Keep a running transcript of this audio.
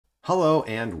Hello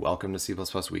and welcome to C++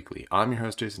 Weekly. I'm your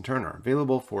host, Jason Turner,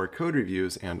 available for code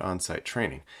reviews and on-site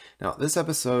training. Now, this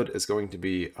episode is going to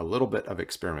be a little bit of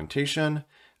experimentation,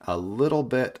 a little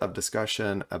bit of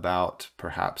discussion about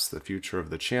perhaps the future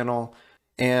of the channel,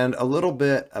 and a little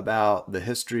bit about the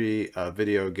history of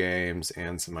video games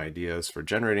and some ideas for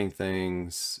generating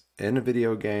things in a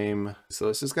video game. So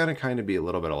this is going to kind of be a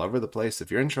little bit all over the place. If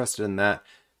you're interested in that,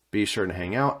 be sure to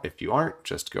hang out. If you aren't,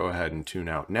 just go ahead and tune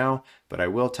out now. But I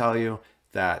will tell you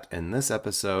that in this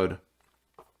episode,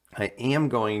 I am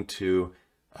going to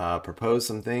propose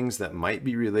some things that might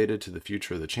be related to the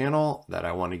future of the channel that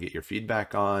I want to get your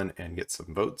feedback on and get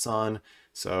some votes on.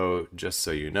 So just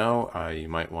so you know, you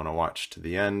might want to watch to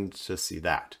the end to see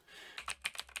that.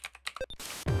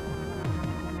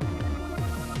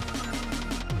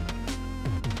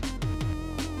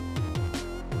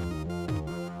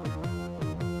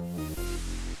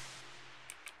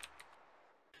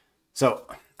 So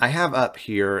I have up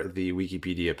here the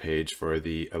Wikipedia page for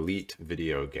the Elite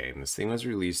video game. This thing was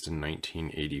released in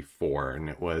 1984, and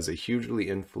it was a hugely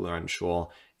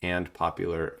influential and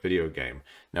popular video game.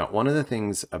 Now, one of the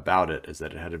things about it is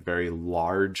that it had a very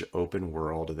large open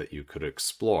world that you could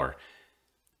explore.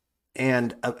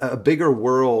 And a bigger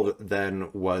world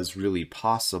than was really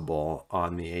possible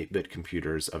on the 8-bit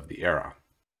computers of the era.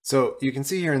 So you can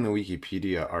see here in the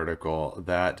Wikipedia article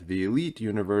that the Elite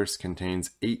universe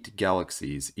contains 8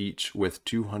 galaxies, each with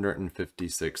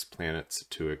 256 planets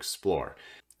to explore.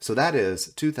 So that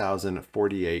is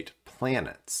 2,048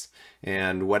 planets.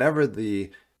 And whatever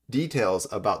the details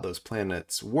about those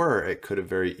planets were, it could have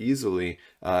very easily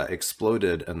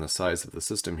exploded in the size of the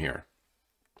system here.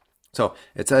 So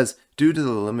it says, due to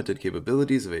the limited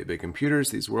capabilities of 8-bit computers,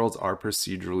 these worlds are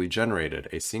procedurally generated.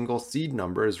 A single seed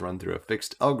number is run through a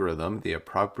fixed algorithm the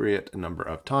appropriate number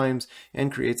of times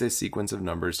and creates a sequence of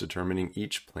numbers determining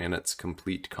each planet's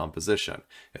complete composition,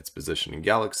 its position in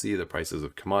galaxy, the prices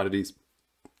of commodities,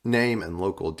 name and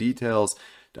local details,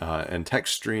 and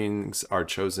text strings are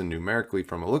chosen numerically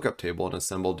from a lookup table and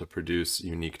assembled to produce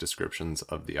unique descriptions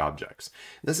of the objects.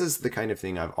 This is the kind of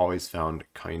thing I've always found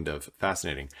kind of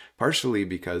fascinating, partially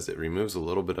because it removes a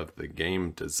little bit of the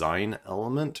game design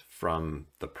element from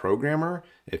the programmer.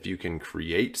 If you can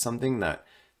create something that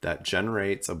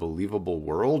generates a believable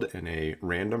world in a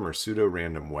random or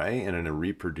pseudo-random way and in a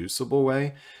reproducible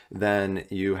way, then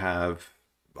you have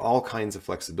all kinds of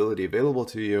flexibility available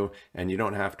to you, and you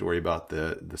don't have to worry about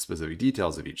the specific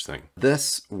details of each thing.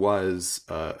 This was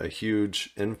a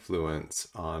huge influence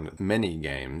on many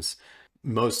games.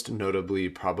 Most notably,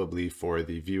 probably for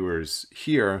the viewers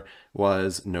here,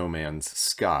 was No Man's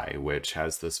Sky, which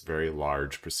has this very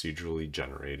large procedurally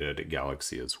generated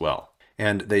galaxy as well.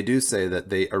 And they do say that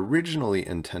they originally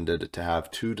intended to have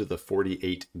 2 to the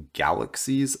 48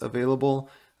 galaxies available,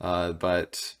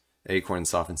 but Acorn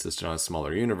Soft insisted on a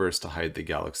smaller universe to hide the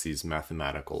galaxy's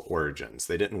mathematical origins.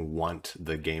 They didn't want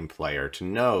the game player to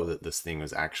know that this thing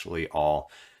was actually all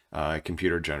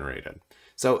computer generated.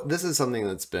 So this is something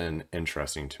that's been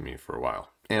interesting to me for a while.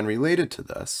 And related to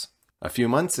this, a few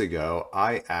months ago,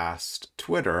 I asked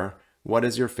Twitter, what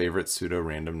is your favorite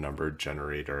pseudo-random number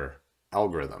generator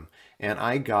algorithm? And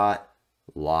I got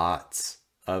lots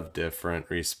of different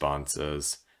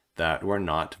responses that were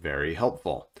not very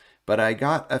helpful. But I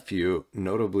got a few,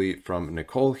 notably from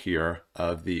Nicole here,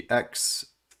 of the X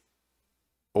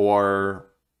or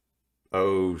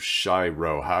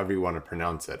Shiro, however you want to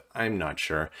pronounce it. I'm not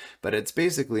sure. But it's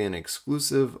basically an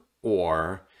exclusive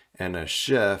OR and a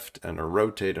shift and a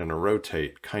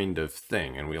rotate kind of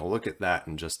thing. And we'll look at that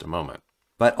in just a moment.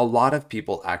 But a lot of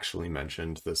people actually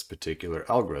mentioned this particular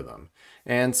algorithm.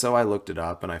 And so I looked it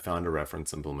up and I found a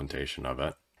reference implementation of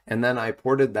it. And then I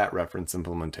ported that reference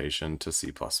implementation to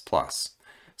C++.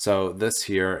 So this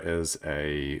here is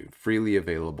a freely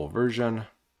available version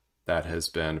that has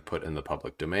been put in the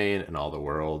public domain in all the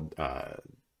world,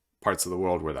 parts of the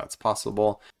world where that's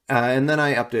possible. And then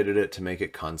I updated it to make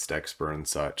it constexpr and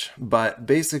such. But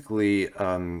basically,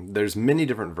 there's many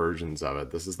different versions of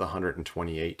it. This is the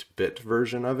 128-bit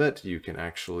version of it. You can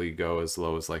actually go as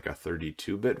low as like a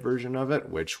 32-bit version of it,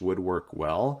 which would work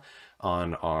well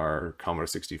on our Commodore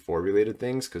 64 related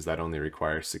things, because that only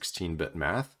requires 16-bit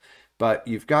math. But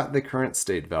you've got the current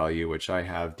state value, which I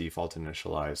have default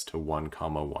initialized to 1,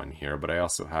 1 here, but I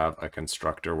also have a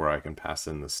constructor where I can pass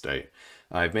in the state.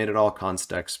 I've made it all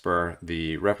constexpr.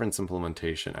 The reference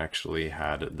implementation actually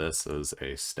had this as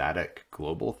a static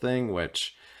global thing,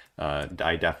 which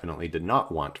I definitely did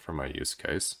not want for my use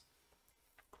case.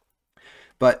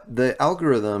 But the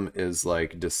algorithm is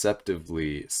like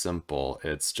deceptively simple.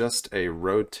 It's just a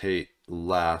rotate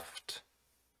left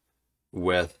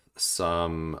with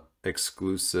some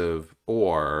exclusive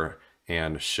OR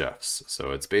and shifts.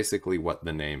 So it's basically what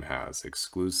the name has,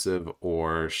 exclusive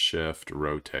OR shift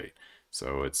rotate.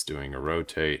 So it's doing a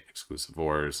rotate, exclusive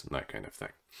ORs, and that kind of thing.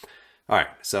 All right,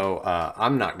 so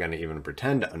I'm not going to even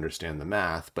pretend to understand the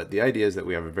math, but the idea is that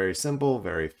we have a very simple,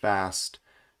 very fast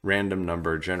random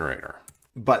number generator.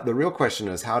 But the real question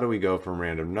is, how do we go from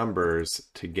random numbers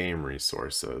to game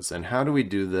resources? And how do we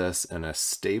do this in a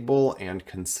stable and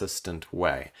consistent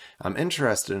way? I'm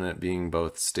interested in it being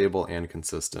both stable and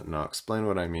consistent, and I'll explain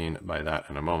what I mean by that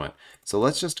in a moment. So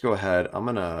let's just go ahead. I'm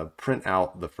going to print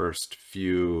out the first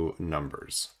few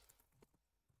numbers.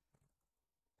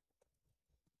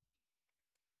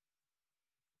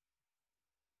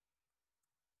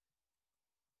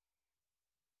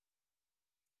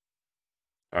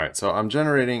 All right, so I'm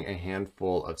generating a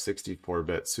handful of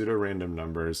 64-bit pseudo-random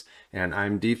numbers, and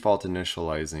I'm default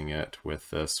initializing it with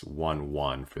this 1,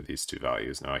 1 for these two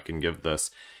values. Now I can give this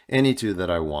any two that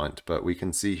I want, but we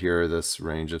can see here this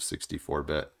range of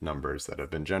 64-bit numbers that have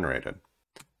been generated.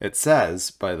 It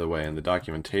says, by the way, in the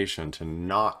documentation to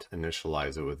not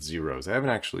initialize it with zeros. I haven't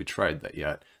actually tried that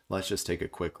yet. Let's just take a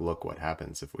quick look what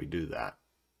happens if we do that.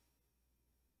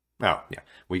 Oh, yeah,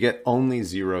 we get only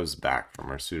zeros back from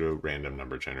our pseudo random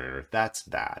number generator. That's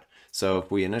bad. So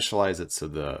if we initialize it so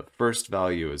the first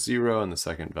value is 0 and the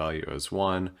second value is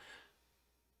 1,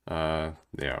 yeah,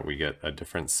 we get a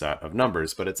different set of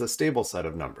numbers, but it's a stable set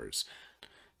of numbers.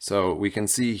 So we can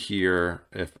see here,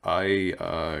 if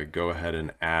I go ahead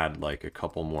and add like a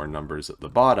couple more numbers at the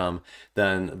bottom,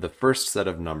 then the first set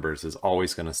of numbers is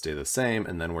always going to stay the same,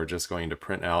 and then we're just going to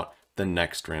print out the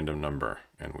next random number,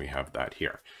 and we have that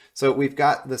here. So we've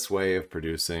got this way of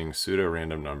producing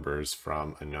pseudo-random numbers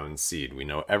from a known seed. We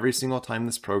know every single time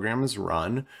this program is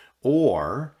run,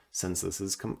 or since this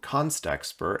is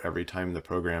constexpr, every time the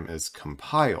program is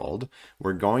compiled,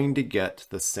 we're going to get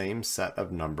the same set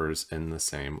of numbers in the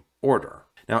same order.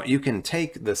 Now you can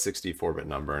take the 64-bit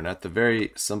number and at the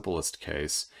very simplest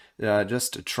case,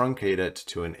 just truncate it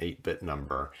to an 8-bit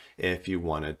number if you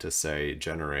wanted to, say,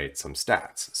 generate some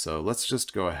stats. So let's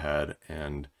just go ahead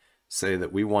and say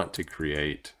that we want to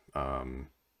create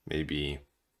maybe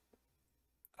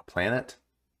a planet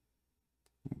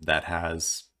that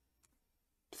has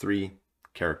 3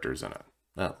 characters in it.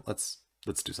 Let's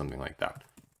do something like that.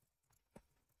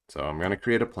 So I'm going to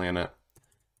create a planet,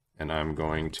 and I'm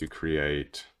going to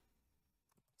create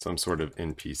some sort of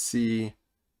NPC.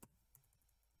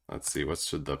 Let's see, what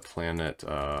should the planet,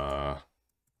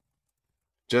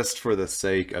 just for the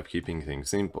sake of keeping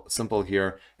things simple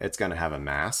here, it's going to have a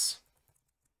mass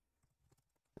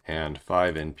and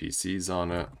 5 NPCs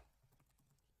on it.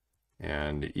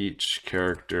 And each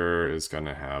character is going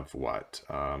to have what?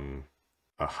 A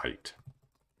height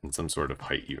and some sort of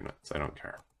height units. I don't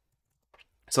care.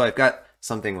 So I've got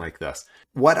something like this.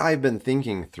 What I've been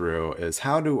thinking through is,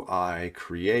 how do I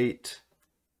create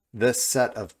this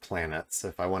set of planets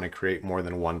if I want to create more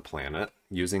than one planet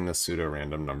using the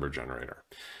pseudo-random number generator?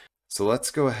 So let's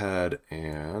go ahead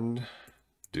and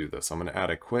do this. I'm going to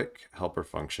add a quick helper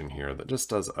function here that just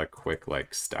does a quick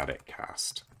like static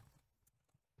cast.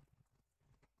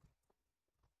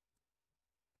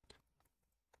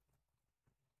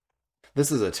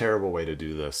 This is a terrible way to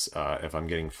do this if I'm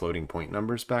getting floating point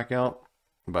numbers back out,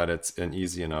 but it's an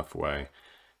easy enough way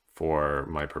for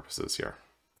my purposes here.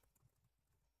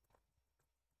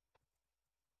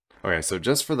 Okay, so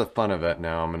just for the fun of it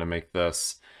now, I'm going to make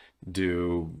this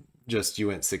do just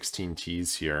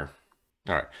uint16t's here.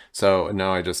 All right, so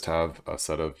now I just have a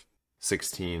set of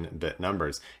 16-bit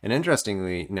numbers. And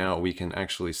interestingly, now we can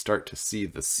actually start to see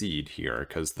the seed here,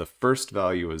 because the first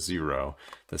value is 0.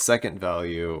 The second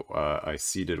value I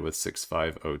seeded with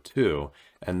 6502.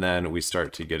 And then we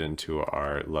start to get into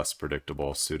our less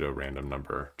predictable pseudo-random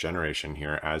number generation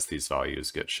here as these values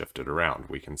get shifted around.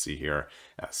 We can see here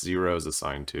S0 is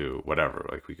assigned to whatever,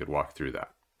 like we could walk through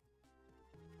that.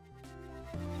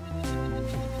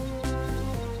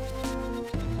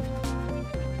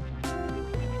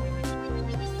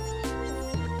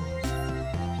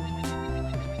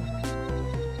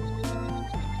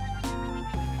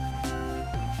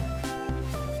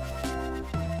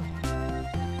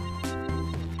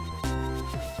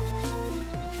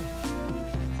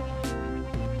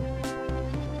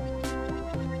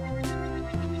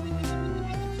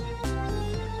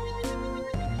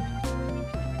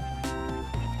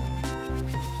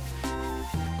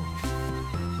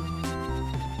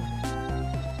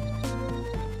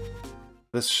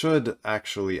 This should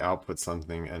actually output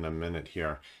something in a minute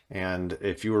here. And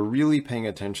if you were really paying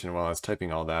attention while I was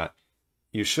typing all that,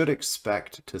 you should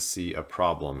expect to see a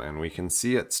problem. And we can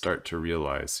see it start to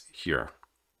realize here.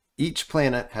 each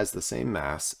planet has the same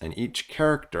mass and each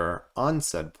character on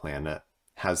said planet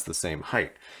has the same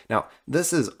height. Now,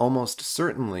 this is almost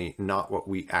certainly not what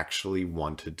we actually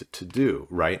wanted to do,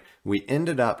 right? We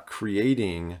ended up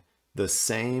creating the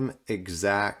same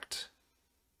exact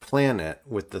planet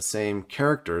with the same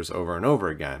characters over and over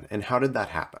again. And how did that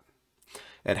happen?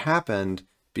 It happened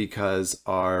because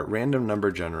our random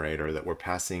number generator that we're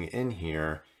passing in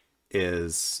here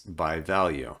is by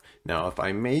value. Now, if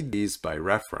I made these by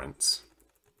reference,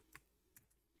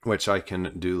 which I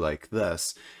can do like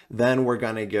this, then we're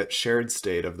going to get shared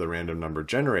state of the random number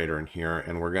generator in here,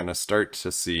 and we're going to start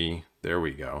to see, there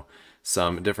we go,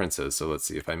 some differences. So let's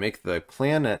see, if I make the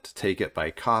planet take it by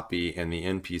copy and the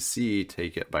NPC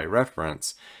take it by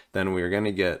reference, then we're going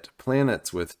to get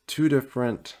planets with two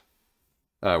different,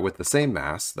 with the same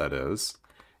mass, that is,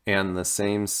 and the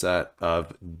same set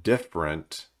of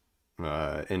different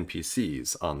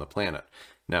NPCs on the planet.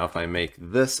 Now, if I make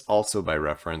this also by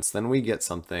reference, then we get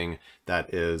something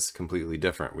that is completely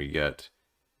different. We get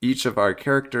each of our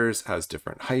characters has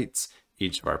different heights,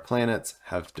 each of our planets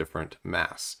have different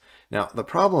mass. Now, the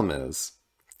problem is,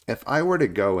 if I were to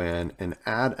go in and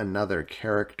add another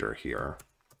character here,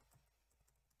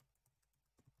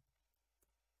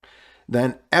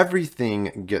 then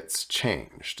everything gets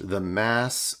changed. The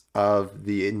mass of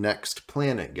the next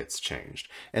planet gets changed.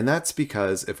 And that's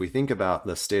because if we think about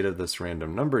the state of this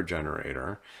random number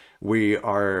generator,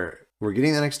 we're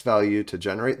getting the next value to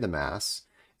generate the mass,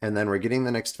 and then we're getting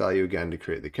the next value again to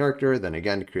create the character, then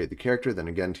again to create the character, then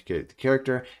again to create the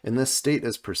character, and this state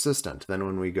is persistent. Then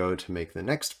when we go to make the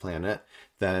next planet,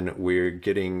 then we're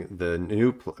getting the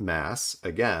new mass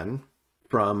again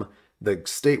from the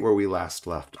state where we last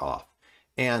left off.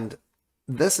 And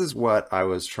this is what I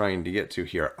was trying to get to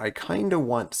here. I kind of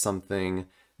want something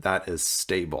that is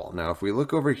stable. Now, if we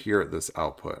look over here at this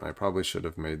output, and I probably should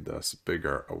have made this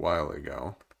bigger a while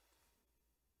ago.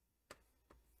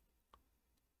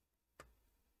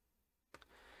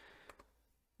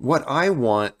 What I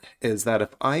want is that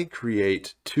if I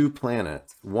create two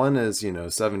planets, one is,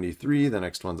 73, the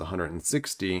next one's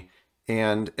 160,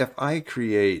 and if I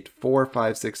create 4,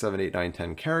 5, 6, 7, 8, 9,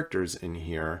 10 characters in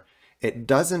here, it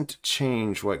doesn't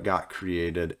change what got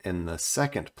created in the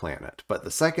second planet, but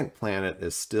the second planet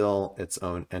is still its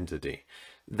own entity.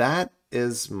 That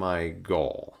is my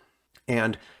goal.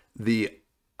 And the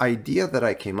idea that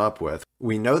I came up with,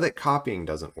 we know that copying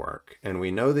doesn't work, and we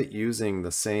know that using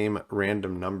the same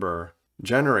random number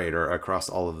generator across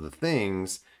all of the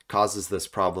things causes this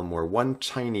problem where one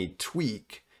tiny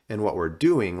tweak in what we're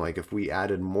doing, like if we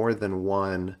added more than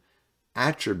one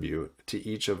attribute to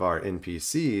each of our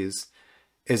NPCs,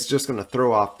 is just going to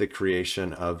throw off the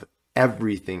creation of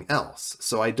everything else.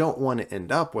 So I don't want to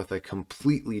end up with a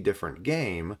completely different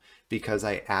game because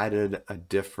I added a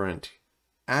different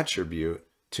attribute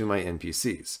to my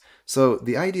NPCs. So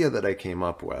the idea that I came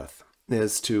up with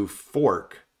is to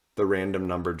fork the random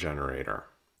number generator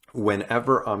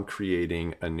whenever I'm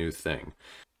creating a new thing.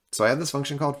 So I have this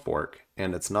function called fork,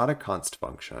 and it's not a const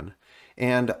function.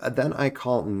 And then I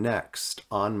call next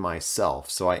on myself.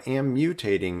 So I am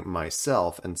mutating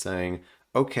myself and saying,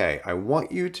 okay, I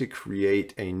want you to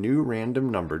create a new random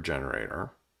number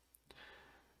generator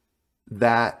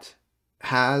that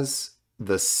has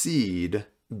the seed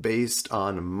based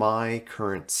on my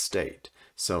current state.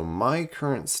 So my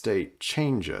current state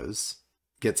changes,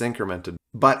 gets incremented,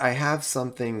 but I have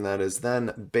something that is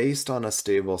then based on a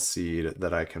stable seed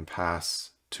that I can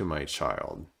pass to my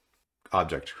child,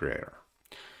 object creator.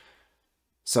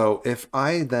 So if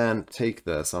I then take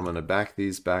this, I'm going to back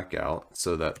these back out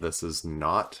so that this is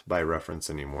not by reference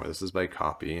anymore. This is by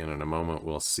copy, and in a moment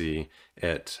we'll see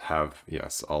it have,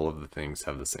 yes, all of the things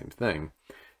have the same thing.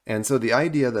 And so the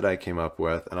idea that I came up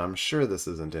with, and I'm sure this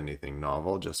isn't anything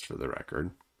novel, just for the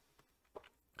record,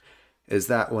 is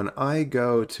that when I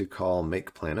go to call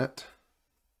make planet,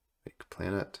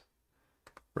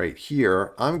 right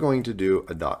here, I'm going to do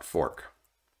a .fork.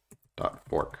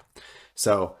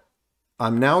 So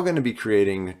I'm now going to be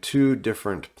creating two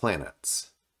different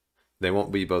planets. They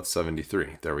won't be both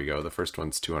 73. There we go. The first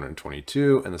one's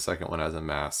 222, and the second one has a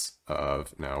mass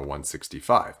of now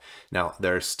 165. Now,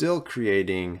 they're still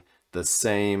creating the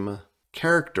same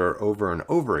character over and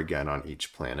over again on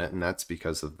each planet, and that's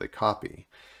because of the copy.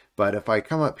 But if I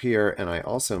come up here and I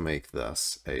also make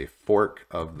this a fork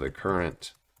of the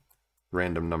current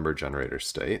random number generator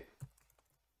state,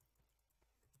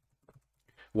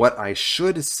 what I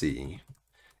should see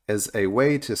is a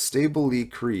way to stably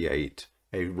create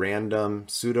a random,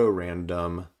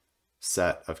 pseudo-random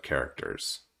set of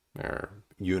characters, or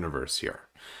universe here.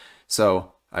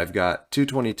 So I've got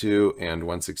 222 and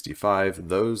 165.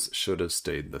 Those should have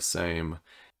stayed the same.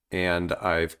 And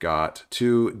I've got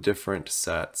two different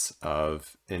sets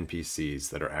of NPCs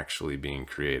that are actually being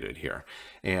created here.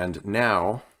 And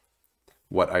now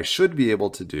what I should be able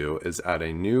to do is add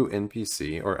a new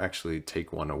NPC, or actually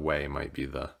take one away might be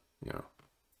the,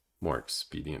 more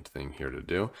expedient thing here to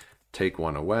do. Take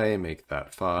one away, make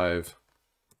that 5,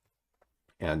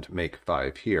 and make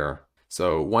 5 here.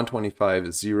 So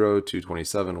 125, 0,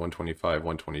 227, 125,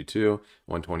 122,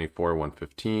 124,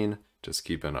 115. Just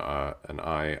keep an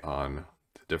eye on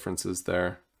the differences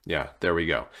there. Yeah, there we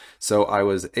go. So I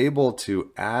was able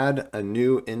to add a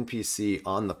new NPC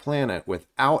on the planet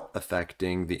without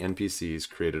affecting the NPCs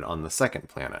created on the second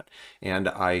planet. And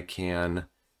I can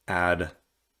add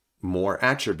more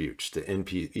attributes to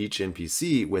each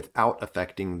NPC without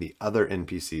affecting the other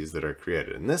NPCs that are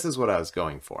created. And this is what I was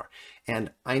going for.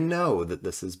 And I know that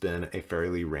this has been a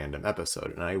fairly random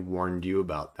episode, and I warned you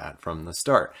about that from the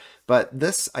start. But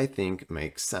this, I think,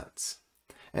 makes sense.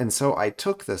 And so I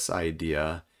took this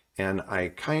idea and I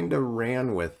kind of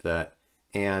ran with it,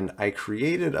 and I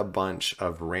created a bunch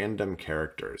of random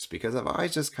characters because I've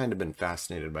always just kind of been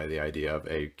fascinated by the idea of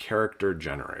a character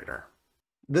generator.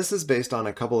 This is based on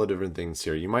a couple of different things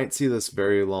here. You might see this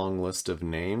very long list of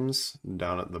names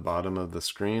down at the bottom of the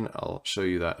screen. I'll show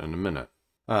you that in a minute.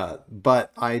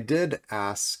 But I did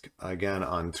ask, again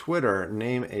on Twitter,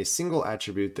 name a single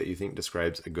attribute that you think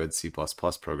describes a good C++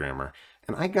 programmer.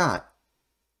 And I got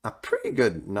a pretty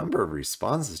good number of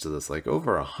responses to this, like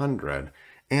over 100.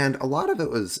 And a lot of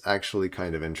it was actually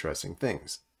kind of interesting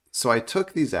things. So I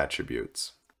took these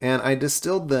attributes and I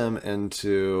distilled them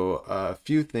into a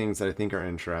few things that I think are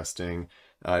interesting.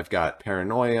 I've got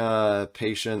paranoia,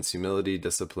 patience, humility,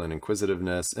 discipline,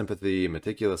 inquisitiveness, empathy,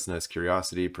 meticulousness,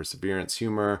 curiosity, perseverance,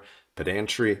 humor,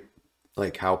 pedantry,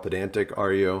 like how pedantic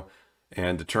are you,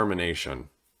 and determination.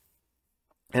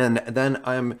 And then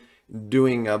I'm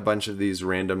doing a bunch of these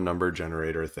random number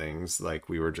generator things like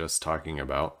we were just talking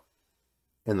about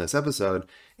in this episode,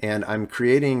 and I'm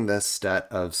creating this set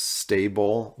of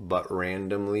stable but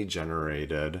randomly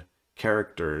generated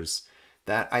characters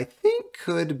that I think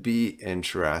could be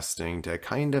interesting to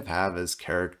kind of have as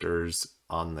characters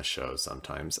on the show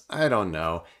sometimes. I don't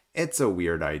know. It's a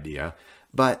weird idea,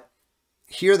 but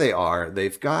here they are.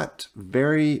 They've got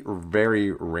very,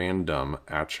 very random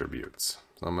attributes.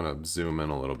 So I'm going to zoom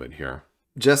in a little bit here.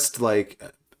 Just like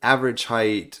average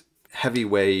height, heavy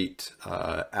weight,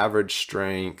 average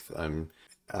strength,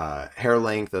 hair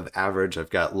length of average.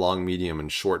 I've got long, medium,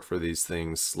 and short for these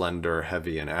things, slender,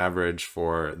 heavy, and average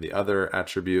for the other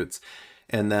attributes.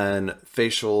 And then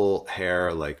facial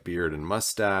hair like beard and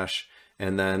mustache.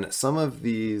 And then some of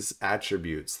these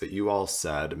attributes that you all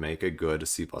said make a good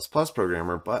C++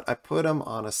 programmer, but I put them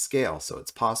on a scale, so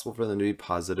it's possible for them to be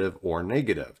positive or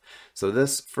negative. So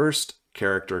this first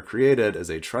character created is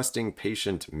a trusting,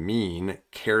 patient, mean,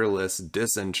 careless,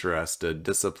 disinterested,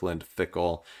 disciplined,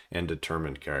 fickle, and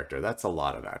determined character. That's a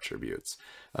lot of attributes.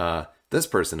 This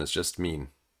person is just mean,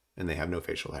 and they have no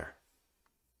facial hair.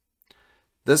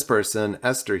 This person,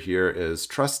 Esther here, is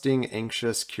trusting,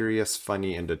 anxious, curious,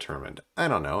 funny, and determined. I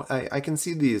don't know. I can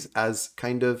see these as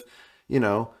kind of,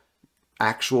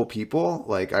 actual people.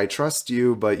 Like, I trust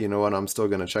you, but you know what? I'm still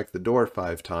going to check the door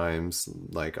 5 times,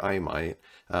 like I might,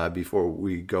 before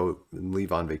we go and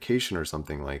leave on vacation or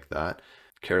something like that.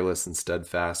 Careless and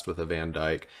steadfast with a Van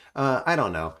Dyke. I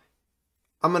don't know.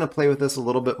 I'm going to play with this a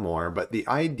little bit more, but the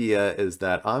idea is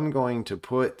that I'm going to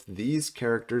put these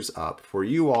characters up for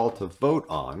you all to vote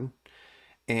on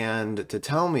and to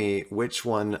tell me which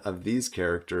one of these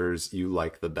characters you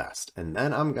like the best. And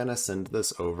then I'm going to send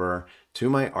this over to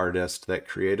my artist that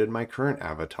created my current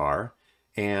avatar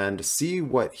and see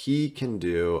what he can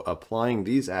do applying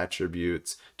these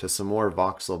attributes to some more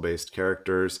voxel-based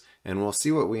characters, and we'll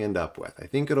see what we end up with. I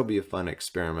think it'll be a fun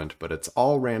experiment, but it's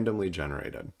all randomly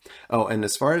generated. Oh, and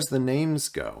as far as the names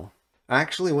go, I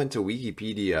actually went to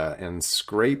Wikipedia and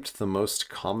scraped the most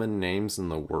common names in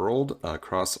the world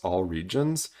across all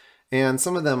regions, and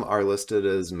some of them are listed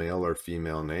as male or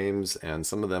female names, and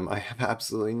some of them I have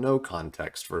absolutely no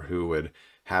context for who would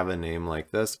have a name like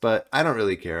this, but I don't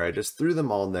really care. I just threw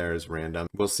them all in there as random.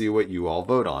 We'll see what you all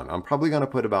vote on. I'm probably going to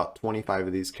put about 25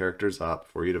 of these characters up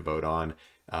for you to vote on,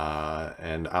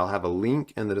 and I'll have a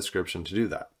link in the description to do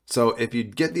that. So if you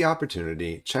get the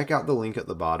opportunity, check out the link at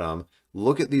the bottom,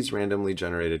 look at these randomly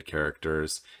generated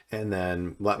characters, and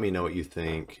then let me know what you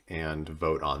think and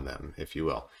vote on them, if you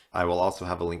will. I will also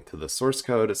have a link to the source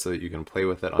code so that you can play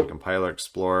with it on Compiler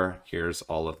Explorer. Here's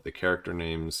all of the character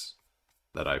names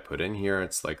that I put in here.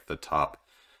 It's like the top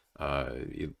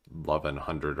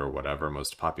 1100 or whatever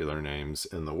most popular names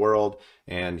in the world.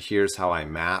 And here's how I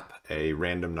map a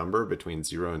random number between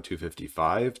 0 and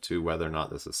 255 to whether or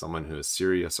not this is someone who is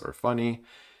serious or funny.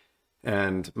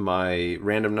 And my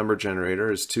random number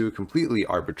generator is two completely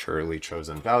arbitrarily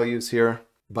chosen values here.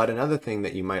 But another thing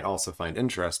that you might also find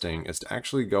interesting is to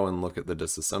actually go and look at the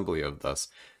disassembly of this.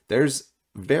 There's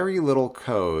very little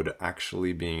code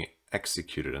actually being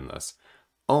executed in this.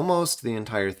 Almost the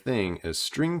entire thing is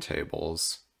string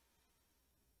tables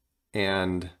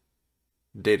and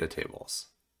data tables.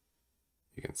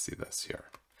 You can see this here.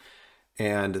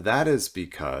 And that is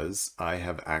because I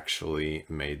have actually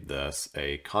made this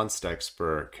a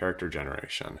constexpr character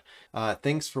generation.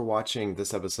 Thanks for watching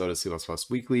this episode of C++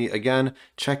 Weekly. Again,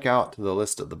 check out the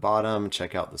list at the bottom,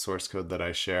 check out the source code that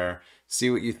I share, see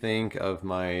what you think of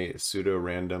my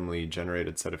pseudo-randomly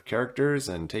generated set of characters,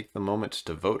 and take the moment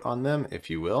to vote on them, if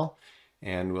you will.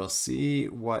 And we'll see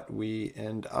what we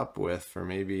end up with for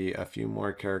maybe a few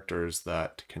more characters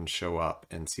that can show up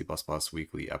in C++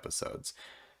 Weekly episodes.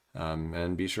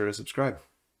 And be sure to subscribe.